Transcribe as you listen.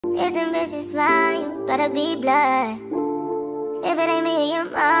If them bitches smile, you better be blood. If it ain't me and your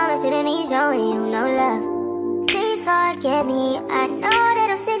mom, it shouldn't be showing you no love. Please forgive me, I know that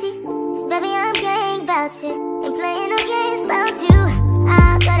I'm stingy, 'cause baby I'm caring about you and playing no games about you.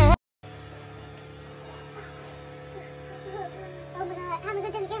 I gotta. Oh my god, I'm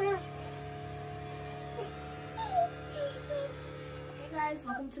gonna turn the camera off. Hey guys,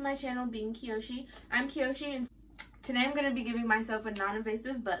 welcome to my channel, Being Kiyoshi. I'm Kiyoshi, and today I'm going to be giving myself a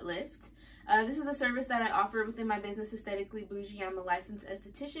non-invasive butt lift. This is a service that I offer within my business, Aesthetically Bougie. I'm a licensed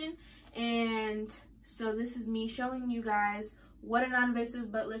esthetician, and so this is me showing you guys what a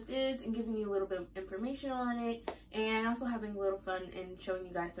non-invasive butt lift is and giving you a little bit of information on it, and also having a little fun and showing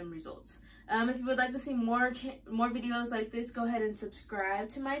you guys some results. If you would like to see more videos like this, go ahead and subscribe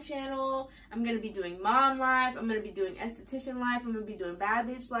to my channel. I'm going to be doing mom life, I'm going to be doing esthetician life, I'm going to be doing bad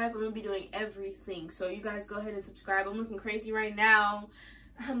bitch life, I'm going to be doing everything. So you guys go ahead and subscribe. I'm looking crazy right now.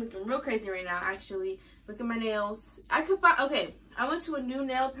 I'm looking real crazy right now, actually. Look at my nails. I could find, okay, I went to a new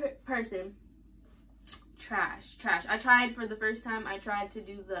nail person. Trash. I tried for the first time, I tried to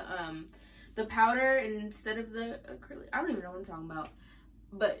do the powder instead of the acrylic. I don't even know what I'm talking about.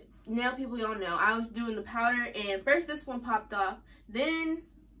 But nail people, y'all know, I was doing the powder, and first this one popped off, then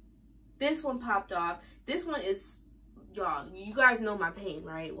this one popped off. This one is, y'all, you guys know my pain,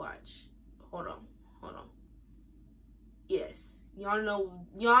 right? Watch. Hold on. Yes. Y'all know,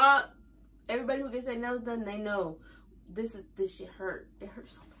 everybody who gets their nails done, they know this shit hurt. It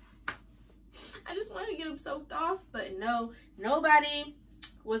hurts so bad. I just wanted to get them soaked off, but no, nobody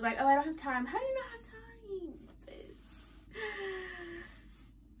was like, oh, I don't have time. How do you not have time, sis?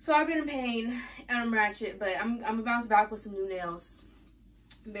 So I've been in pain and I'm ratchet, but I'm gonna bounce back with some new nails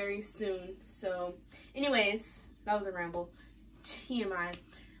very soon. So anyways, that was a ramble. TMI.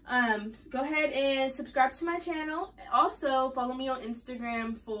 Go ahead and subscribe to my channel. Also follow me on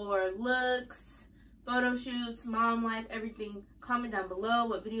Instagram for looks, photo shoots, mom life, everything. Comment down below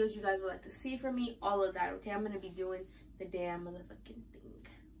what videos you guys would like to see from me, all of that. Okay, I'm gonna be doing the damn motherfucking thing,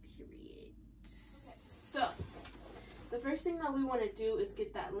 period. Okay, so the first thing that we want to do is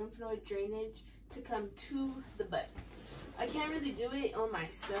get that lymph node drainage to come to the butt. I can't really do it on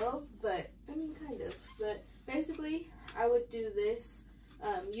myself, but I mean kind of, but basically I would do this,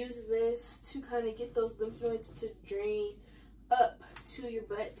 use this to kind of get those lymph nodes to drain up to your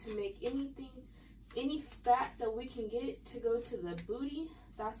butt, to make any fat that we can get to go to the booty.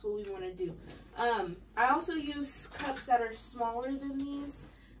 That's what we want to do. I also use cups that are smaller than these,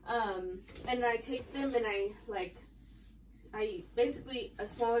 and I take them and I basically a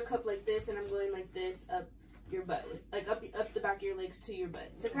smaller cup like this, and I'm going like this up your butt, like up the back of your legs to your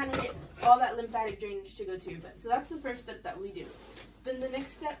butt, to kind of get all that lymphatic drainage to go to your butt. So that's the first step that we do. Then the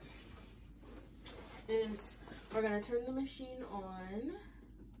next step is we're gonna turn the machine on,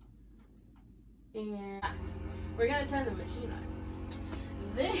 and we're gonna turn the machine on.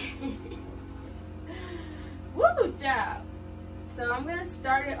 Then, woo, job. So I'm gonna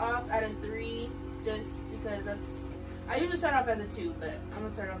start it off at a 3, just because I usually start off as a 2, but I'm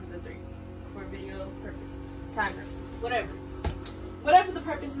gonna start off as a 3 for video purpose, time purposes, whatever the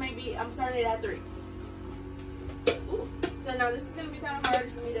purpose may be. I'm starting it at 3. Ooh. So now this is gonna be kind of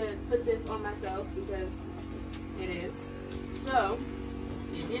hard for me to put this on myself, because it is. So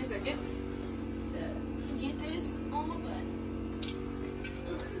give me a second to get this on my butt.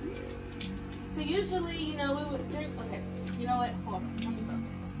 So usually, you know, we would drink. Okay, you know what? Hold on, let me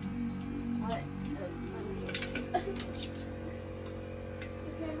focus. Let me focus.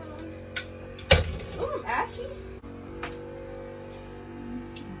 Okay, hold on. Ooh, I'm ashy.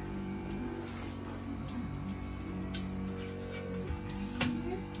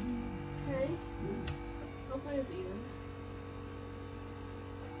 Okay. Hopefully it's even.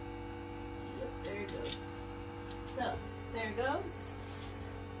 Yep, there it goes. So, there it goes.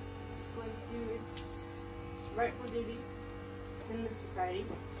 It's going to do its rightful duty in this society.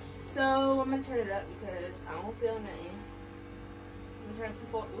 So I'm gonna turn it up because I don't feel nothing. So I'm gonna turn it up to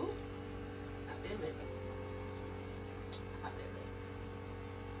 4. Ooh, I feel it.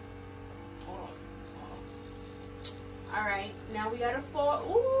 Hold on. Alright, now we got a 4.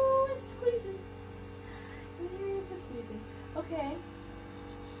 Ooh, it's squeezing. It's squeezing. Okay.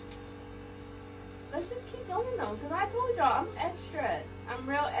 Let's just keep going though, because I told y'all I'm extra. I'm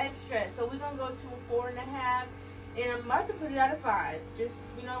real extra. So we're gonna go to a 4.5. And I'm about to put it at a 5. Just,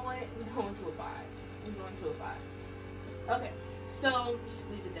 you know what? We're going to a 5. We're going to a 5. Okay. So, just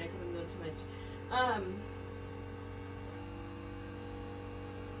leave it there because I'm doing too much.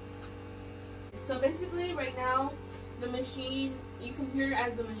 So, basically, right now, the machine, you can hear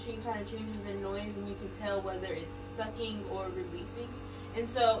as the machine kind of changes in noise, and you can tell whether it's sucking or releasing. And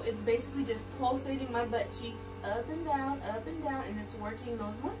so it's basically just pulsating my butt cheeks up and down, and it's working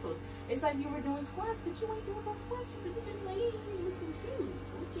those muscles. It's like you were doing squats, but you ain't doing no squats. You really just laying here looking cute,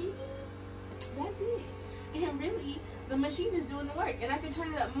 okay? That's it. And really, the machine is doing the work. And I can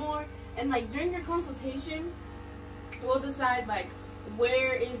turn it up more. And like during your consultation, we'll decide like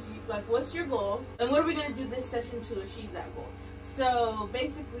what's your goal, and what are we gonna do this session to achieve that goal. So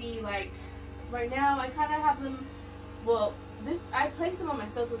basically, like right now, I kind of have them. Well, I placed them on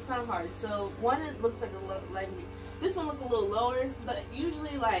myself, so it's kind of hard. So one, it looks like a little, like this one look a little lower, but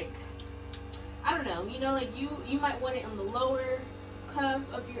usually like I don't know, you know, like you might want it on the lower cuff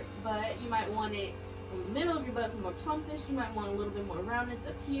of your butt. You might want it in the middle of your butt for more plumpness. You might want a little bit more roundness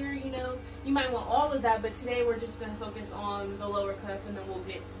up here, you know. You might want all of that, but today we're just going to focus on the lower cuff, and then we'll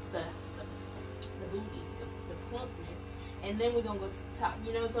get the booty, the plumpness, and then we're going to go to the top,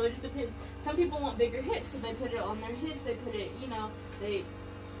 you know. So it just depends. Some people want bigger hips, so they put it on their hips. They put it, you know, it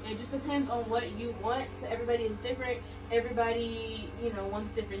just depends on what you want. So everybody is different. Everybody, you know,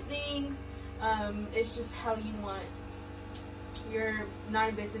 wants different things. It's just how you want your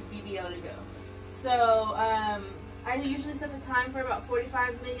non-invasive BBL to go. So I usually set the time for about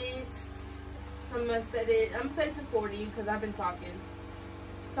 45 minutes. So I'm gonna set it to 40 because I've been talking.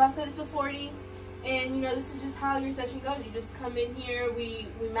 So I set it to 40, and you know, this is just how your session goes. You just come in here, we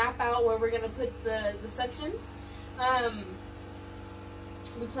map out where we're gonna put the suctions.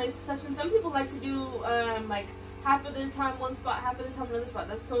 We place the suction. Some people like to do like half of their time one spot, half of the time another spot.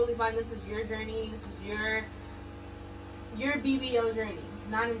 That's totally fine. This is your journey. This is your BBL journey,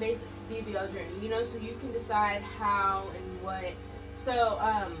 non-invasive BBL journey, you know, so you can decide how and what. So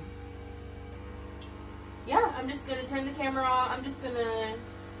yeah, I'm just gonna turn the camera off. I'm just gonna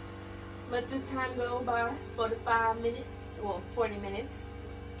let this time go by 45 minutes, well 40 minutes.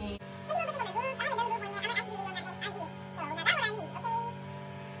 And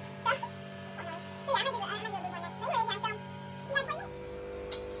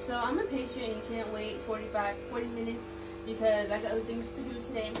so I'm impatient and can't wait 40 minutes because I got other things to do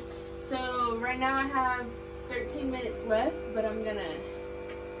today. So right now I have 13 minutes left, but I'm gonna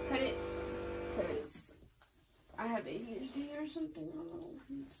cut it because I have ADHD or something. I don't know.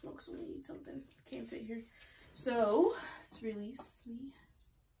 I need to smoke some weed, something. Can't sit here. So let's release me.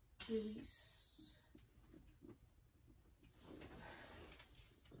 Release.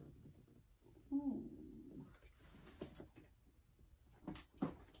 Ooh.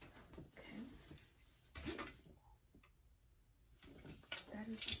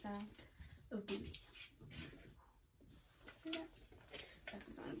 The sound of booty. Hear that? That's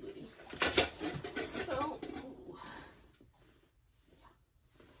the sound of booty. So,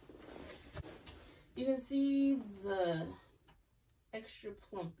 you can see the extra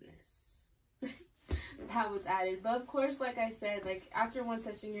plumpness that was added. But of course, like I said, like after one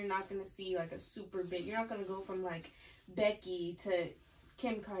session, you're not gonna see like a super big. You're not gonna go from like Becky to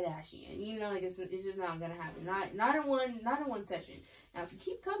Kim Kardashian, you know, like it's just not gonna happen. Not in one session. Now, if you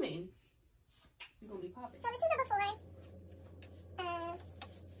keep coming, you're gonna be popping. So this is a before.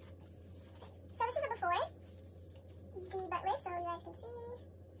 The butt lift, so you guys can see.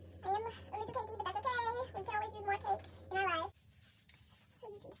 I am a little cakey, but that's okay. We can always use more cake in our lives. So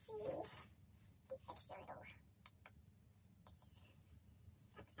you can see the extra little.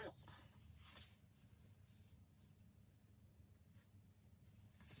 That's added.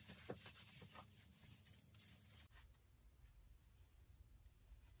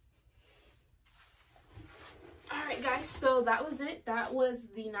 Alright guys, so that was it. That was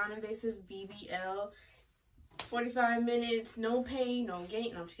the non-invasive BBL. 45 minutes, no pain, no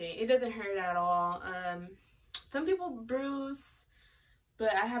gain. No, I'm just kidding. It doesn't hurt at all. Some people bruise,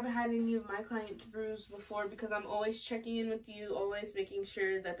 but I haven't had any of my clients bruise before because I'm always checking in with you, always making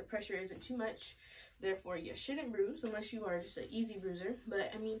sure that the pressure isn't too much. Therefore, you shouldn't bruise unless you are just an easy bruiser.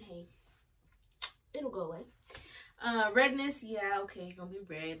 But, I mean, hey, it'll go away. Redness, yeah, okay, you're gonna be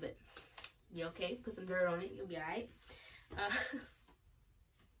red, but you okay? Put some dirt on it, you'll be alright.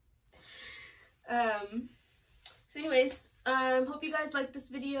 So anyways, hope you guys liked this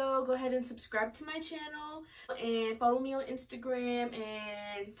video. Go ahead and subscribe to my channel and follow me on Instagram,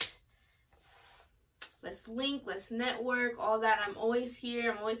 and let's link, let's network, all that. I'm always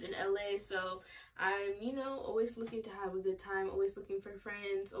here. I'm always in LA, so I'm, you know, always looking to have a good time, always looking for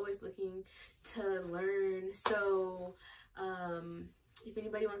friends, always looking to learn. So if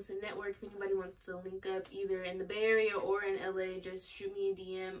anybody wants to network, if anybody wants to link up either in the Bay Area or in LA, just shoot me a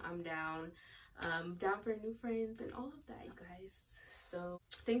DM. I'm down. Down for new friends and all of that, you guys. So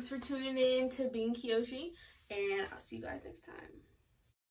thanks for tuning in to Being Kiyoshi, and I'll see you guys next time.